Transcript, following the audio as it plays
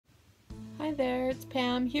Hi there, it's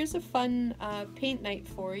Pam. Here's a fun paint night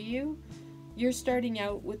for you. You're starting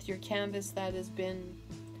out with your canvas that has been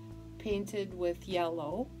painted with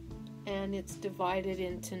yellow, and it's divided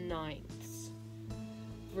into ninths.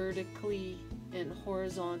 Vertically and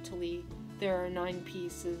horizontally, there are 9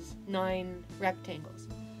 pieces, 9 rectangles.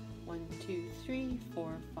 1, 2, 3,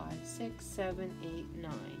 4, 5, 6, 7, 8,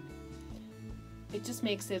 9. It just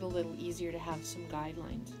makes it a little easier to have some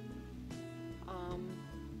guidelines.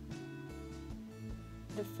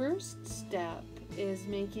 The first step is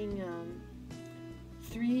making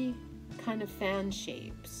 3 kind of fan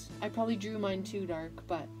shapes. I probably drew mine too dark,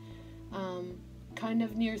 but kind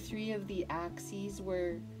of near 3 of the axes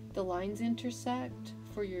where the lines intersect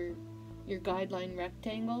for your guideline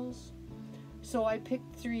rectangles. So I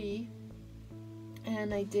picked 3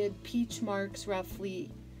 and I did peach marks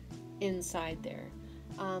roughly inside there.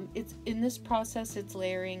 It's in this process, it's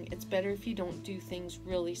layering. It's better if you don't do things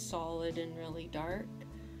really solid and really dark,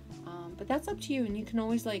 but that's up to you, and you can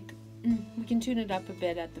always we can tune it up a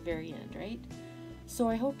bit at the very end, right? So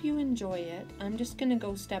I hope you enjoy it. I'm just gonna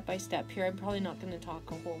go step by step here. I'm probably not gonna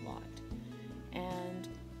talk a whole lot, and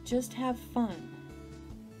just have fun.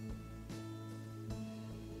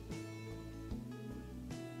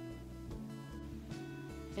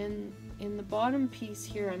 In the bottom piece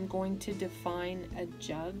here, I'm going to define a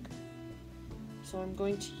jug. So I'm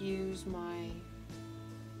going to use my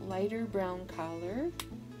lighter brown color.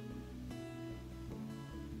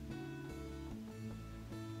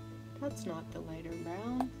 That's not the lighter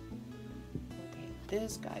brown. Okay,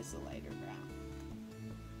 this guy's the lighter brown.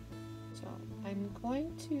 So I'm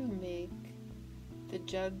going to make the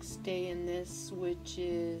jug stay in this, which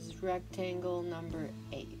is rectangle number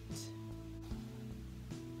 8.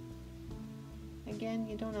 Again,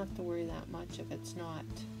 you don't have to worry that much if it's not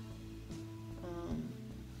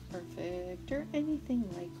perfect or anything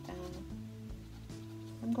like that.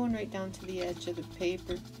 I'm going right down to the edge of the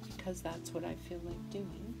paper because that's what I feel like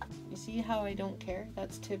doing. You see how I don't care?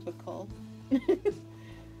 That's typical.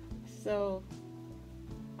 So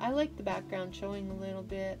I like the background showing a little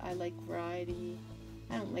bit. I like variety.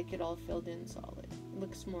 I don't like it all filled in solid. It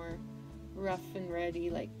looks more rough and ready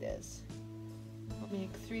like this. I'll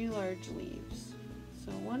make 3 large leaves.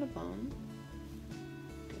 So one of them is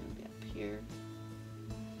going to be up here.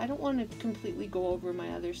 I don't want to completely go over my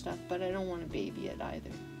other stuff, but I don't want to baby it either.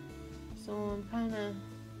 So I'm kind of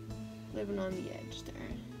living on the edge there.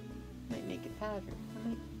 Might make it fatter. I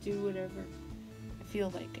might do whatever I feel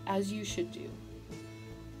like, as you should do.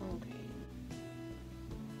 Okay.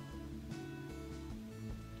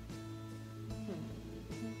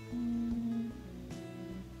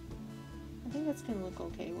 I think that's going to look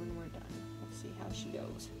okay when we're done. See how she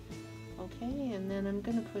goes. Okay, and then I'm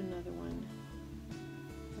gonna put another one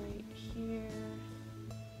right here.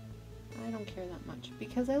 I don't care that much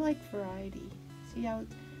because I like variety. See how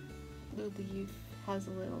the leaf has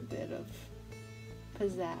a little bit of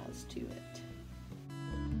pizzazz to it.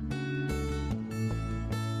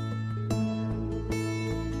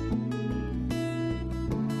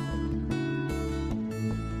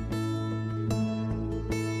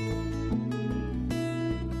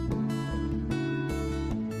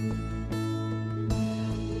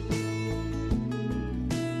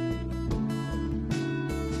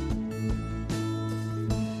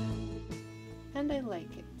 And I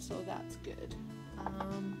like it, so that's good.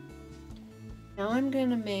 Now I'm going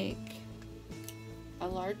to make a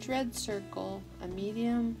large red circle, a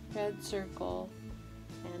medium red circle,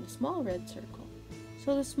 and a small red circle.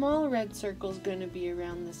 So the small red circle is going to be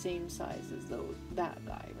around the same size as that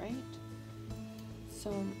guy, right?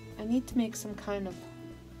 So I need to make some kind of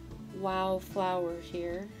wow flower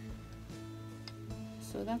here.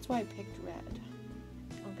 So that's why I picked red.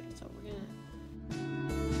 Okay, so we're going to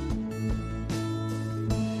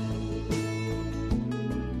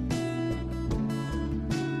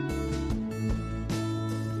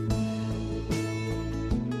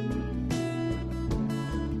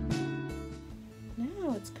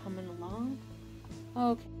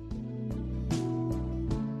okay.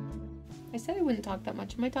 I said I wouldn't talk that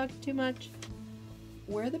much. Am I talking too much?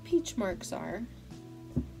 Where the peach marks are,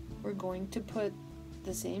 we're going to put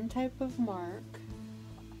the same type of mark,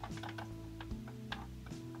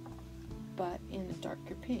 but in a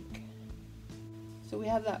darker pink. So we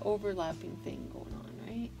have that overlapping thing going on,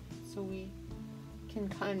 right? So we can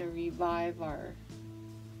kind of revive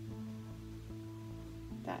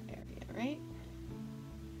that area, right?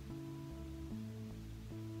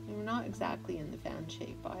 And we're not exactly in the fan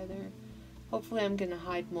shape either. Hopefully I'm going to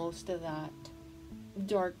hide most of that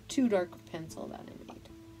too dark pencil that I made.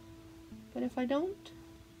 But if I don't,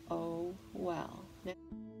 oh well.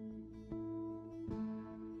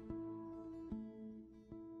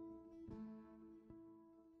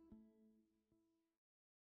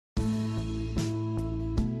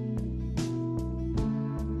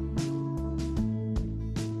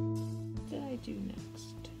 do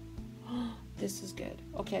next? This is good.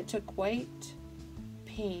 Okay, I took white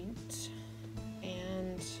paint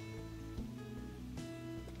and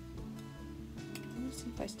let me see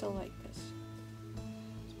if I still like this.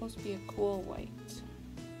 It's supposed to be a cool white.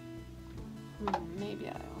 Maybe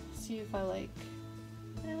I'll see if I like.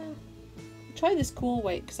 I'll try this cool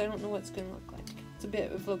white because I don't know what it's going to look like. It's a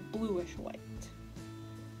bit of a bluish white.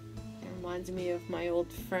 It reminds me of my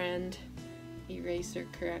old friend eraser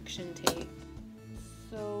correction tape.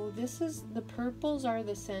 So this is, the purples are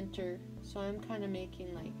the center, so I'm kind of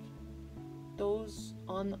making like those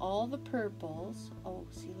on all the purples. Oh,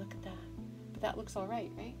 see, look at that. But that looks all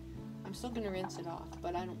right, right? I'm still going to rinse it off,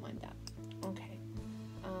 but I don't mind that. Okay.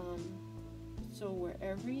 So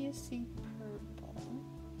wherever you see purple,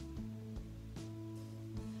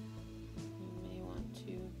 you may want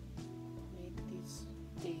to make these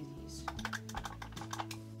daisies.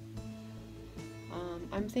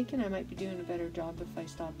 I'm thinking I might be doing a better job if I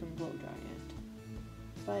stop and blow dry it.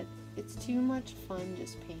 But it's too much fun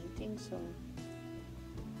just painting, so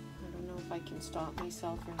I don't know if I can stop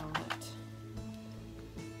myself or not.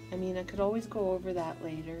 I mean, I could always go over that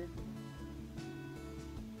later.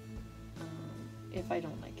 If I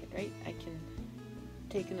don't like it, right? I can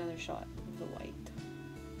take another shot of the white.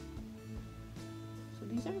 So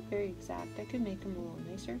these aren't very exact. I could make them a little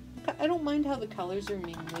nicer. I don't mind how the colors are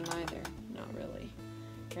mingling either. Not really,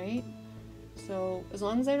 right? So as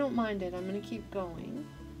long as I don't mind it, I'm going to keep going.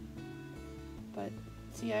 But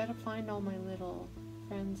see, I had to find all my little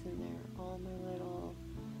friends in there, all my little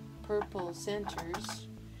purple centers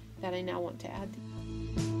that I now want to add.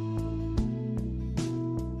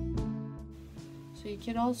 So you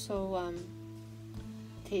could also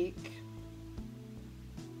take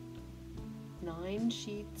 9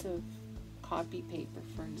 sheets of copy paper,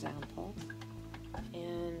 for example,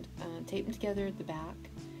 and tape them together at the back.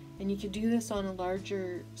 And you could do this on a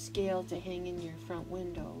larger scale to hang in your front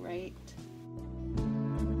window, right?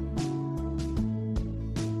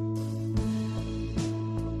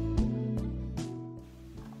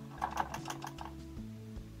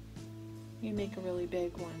 You make a really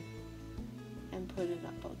big one and put it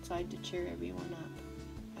up outside to cheer everyone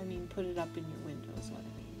up. I mean, put it up in your window is what I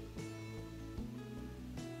mean.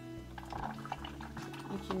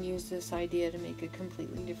 You can use this idea to make a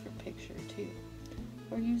completely different picture too.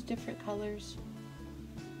 Or use different colors.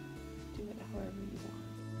 Do it however you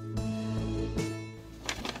want.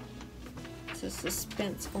 It's a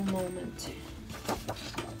suspenseful moment.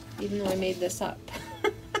 Even though I made this up.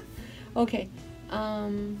 Okay,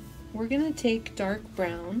 we're gonna take dark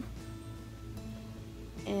brown.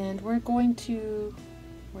 And we're going to,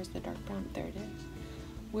 where's the dark brown? There it is.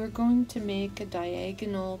 We're going to make a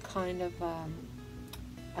diagonal kind of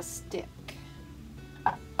a stick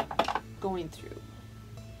going through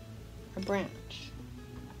a branch.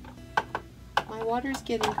 My water's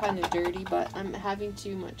getting kind of dirty, but I'm having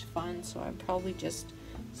too much fun, so I'll probably just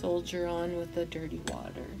soldier on with the dirty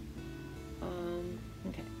water.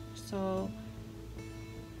 Okay, so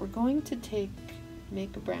we're going to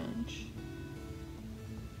make a branch.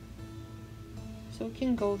 So it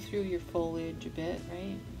can go through your foliage a bit,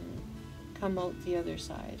 right? And come out the other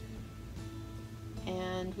side.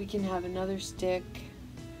 And we can have another stick,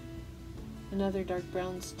 another dark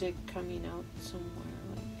brown stick coming out somewhere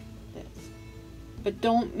like this. But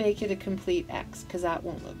don't make it a complete X, because that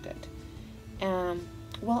won't look good.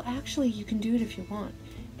 Well, actually, you can do it if you want.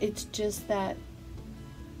 It's just that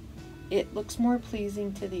it looks more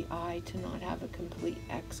pleasing to the eye to not have a complete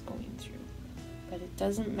X going through. But it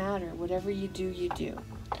doesn't matter. Whatever you do, you do.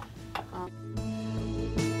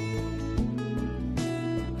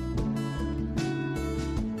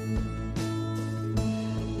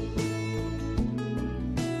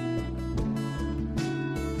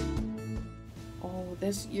 Oh,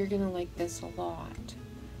 this, you're gonna like this a lot.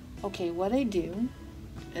 Okay, what I do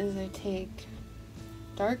is I take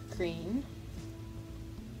dark green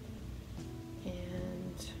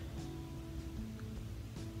and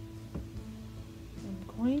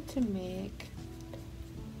going to make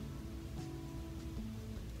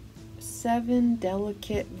 7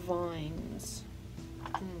 delicate vines.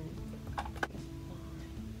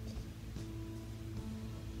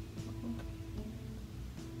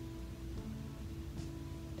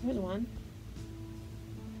 There's one.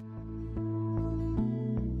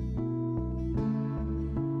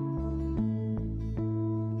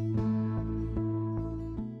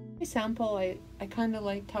 My sample, I kind of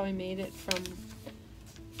liked how I made it from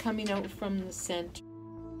coming out from the center.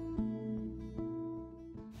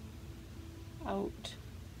 Out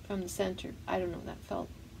from the center. I don't know, that felt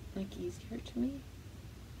like easier to me.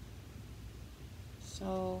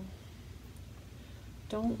 So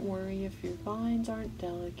don't worry if your vines aren't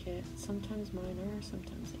delicate. Sometimes mine are,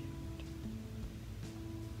 sometimes they aren't.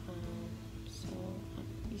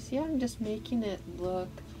 You see, I'm just making it look.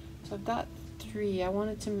 So I've got 3. I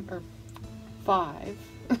wanted to, or 5.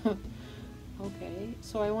 Okay,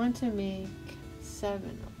 so I want to make 7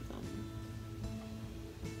 of them.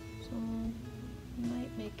 So I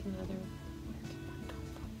might make another. Where did one come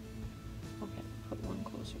from? Okay, put one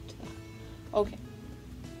closer to that. Okay,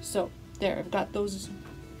 so there, I've got those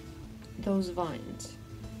vines.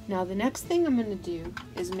 Now the next thing I'm going to do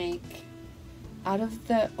is make out of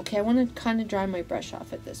the, okay, I want to kind of dry my brush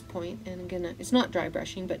off at this point, and I'm gonna, it's not dry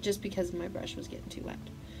brushing, but just because my brush was getting too wet.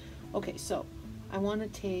 Okay, so I want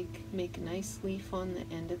to make a nice leaf on the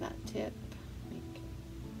end of that tip.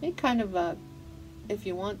 Make kind of a, if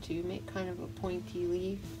you want to, make kind of a pointy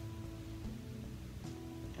leaf.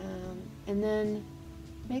 And then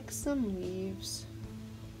make some leaves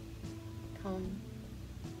come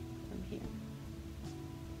from here.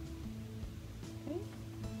 Okay,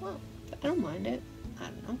 well, I don't mind it. I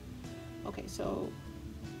don't know. Okay, so,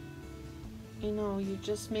 you know, you're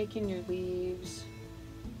just making your leaves.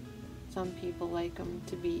 Some people like them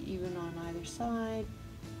to be even on either side.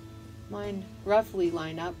 Mine roughly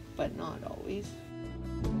line up, but not always.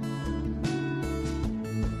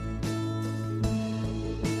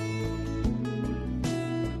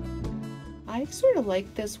 I sort of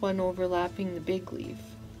like this one overlapping the big leaf,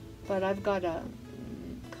 but I've got to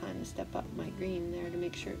kind of step up my green there to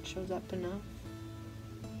make sure it shows up enough.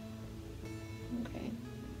 Okay.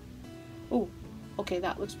 Oh, okay,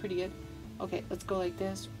 that looks pretty good. Okay, let's go like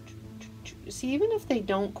this. See, even if they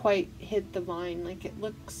don't quite hit the vine, like, it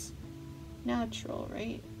looks natural,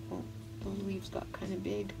 right? Oh, those leaves got kind of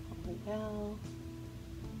big. Oh well,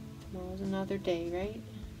 tomorrow's another day, right?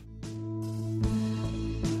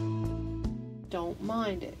 Don't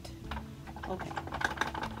mind it. Okay.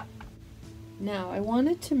 Now I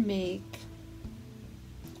wanted to make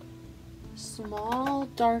small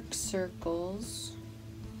dark circles,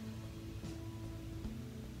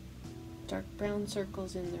 dark brown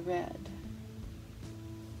circles in the red.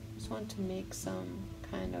 Just want to make some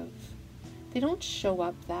kind of, they don't show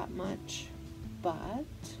up that much, but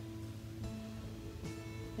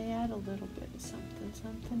they add a little bit of something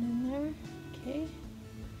in there. Okay,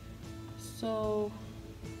 so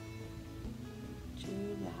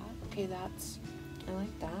do that. Okay, that's, I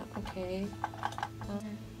like that. Okay,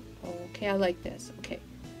 okay, I like this. Okay,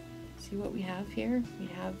 see what we have here? We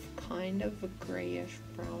have kind of a grayish,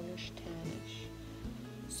 brownish, tannish.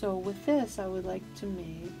 So with this, I would like to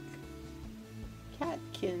make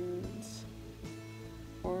catkins,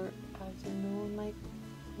 or as I know, I might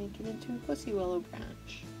make it into a pussy willow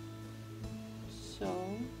branch. So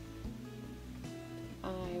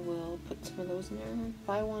I will put some of those in there. If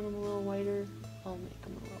I want them a little whiter, I'll make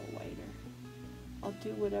them a little whiter. I'll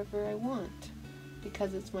do whatever I want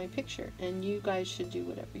because it's my picture, and you guys should do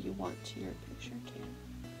whatever you want to your picture too.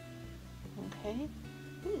 Okay?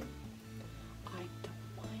 I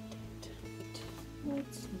don't mind it.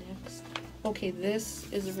 What's next? Okay,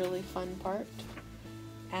 this is a really fun part.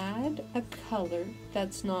 Add a color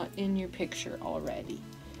that's not in your picture already.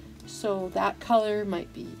 So that color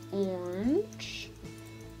might be orange,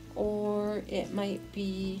 or it might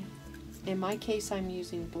be, in my case, I'm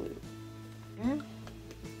using blue.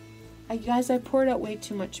 Guys, I poured out way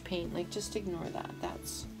too much paint. Like, just ignore that.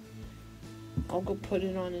 That's, I'll go put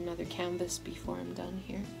it on another canvas before I'm done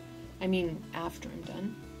here. I mean, after I'm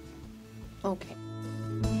done. Okay.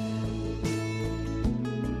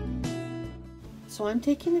 So I'm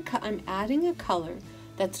taking I'm adding a color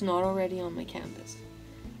that's not already on my canvas.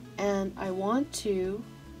 And I want to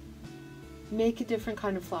make a different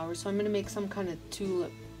kind of flower. So I'm going to make some kind of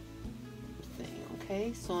tulip thing,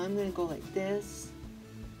 okay? So I'm going to go like this.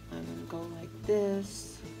 I'm going to go like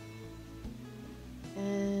this.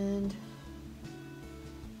 And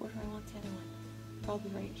where do I want the other one?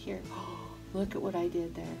 Probably right here. Oh, look at what I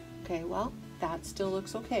did there. Okay, well, that still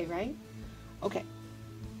looks okay, right? Okay.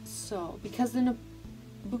 So, because in a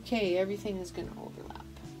bouquet, everything is going to overlap.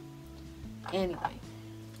 Anyway.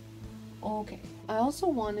 Okay. I also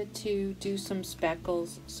wanted to do some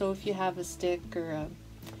speckles. So if you have a stick or a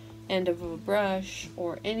end of a brush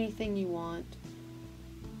or anything you want,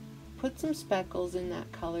 put some speckles in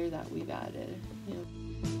that color that we've added. You know.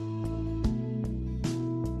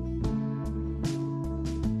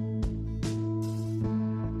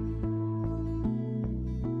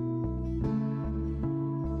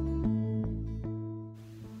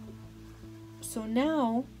 So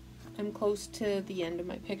now I'm close to the end of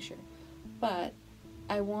my picture, but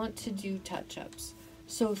I want to do touch-ups.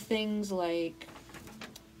 So things like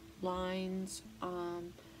lines.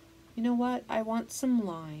 You know what? I want some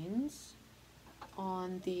lines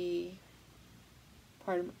on the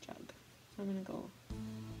part of my jug. So I'm going to go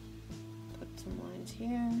put some lines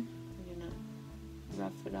here. I'm going to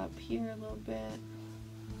rough it up here a little bit.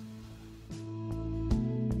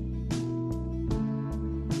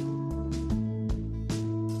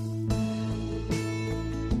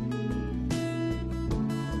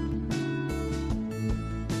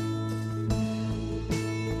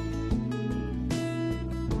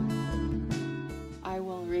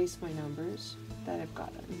 My numbers that I've got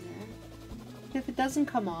in there. If it doesn't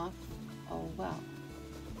come off, oh well,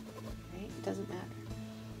 right? It doesn't matter.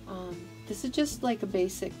 This is just like a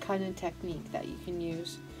basic kind of technique that you can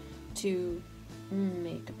use to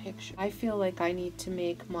make a picture. I feel like I need to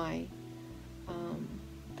make my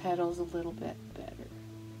petals a little bit better.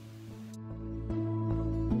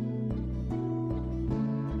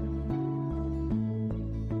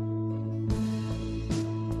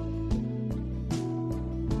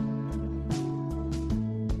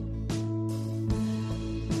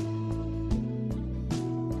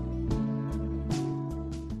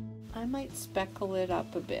 Speckle it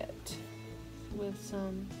up a bit with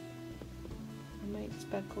some, I might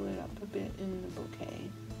speckle it up a bit in the bouquet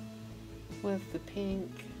with the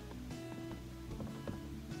pink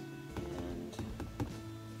and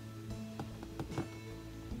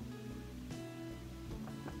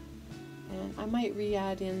I might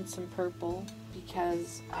re-add in some purple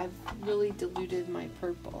because I've really diluted my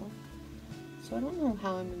purple, so I don't know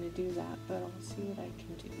how I'm going to do that, but I'll see what I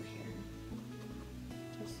can do here.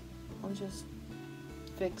 I'll just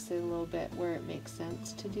fix it a little bit where it makes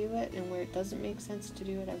sense to do it, and where it doesn't make sense to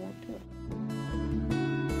do it, I won't do it.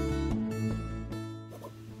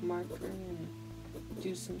 Marker and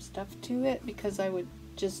do some stuff to it, because I would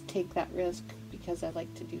just take that risk because I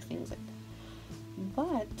like to do things like that.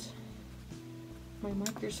 But my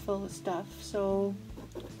marker's full of stuff, so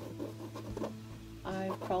I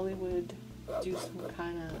probably would do some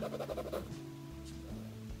kind of,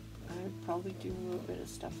 I'd probably do a little bit of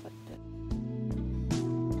stuff like that.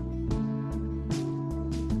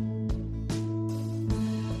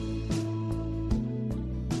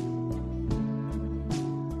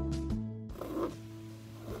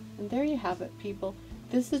 And there you have it, people.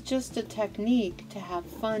 This is just a technique to have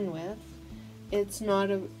fun with. It's not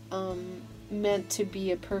a, meant to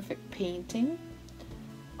be a perfect painting.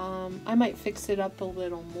 I might fix it up a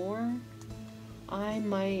little more. I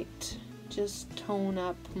might just tone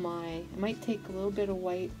up I might take a little bit of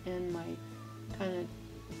white and my kind of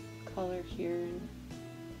color here and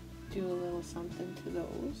do a little something to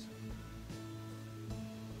those.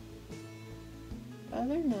 Other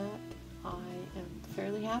than that, I am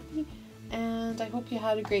fairly happy, and I hope you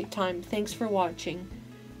had a great time. Thanks for watching.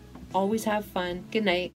 Always have fun. Good night.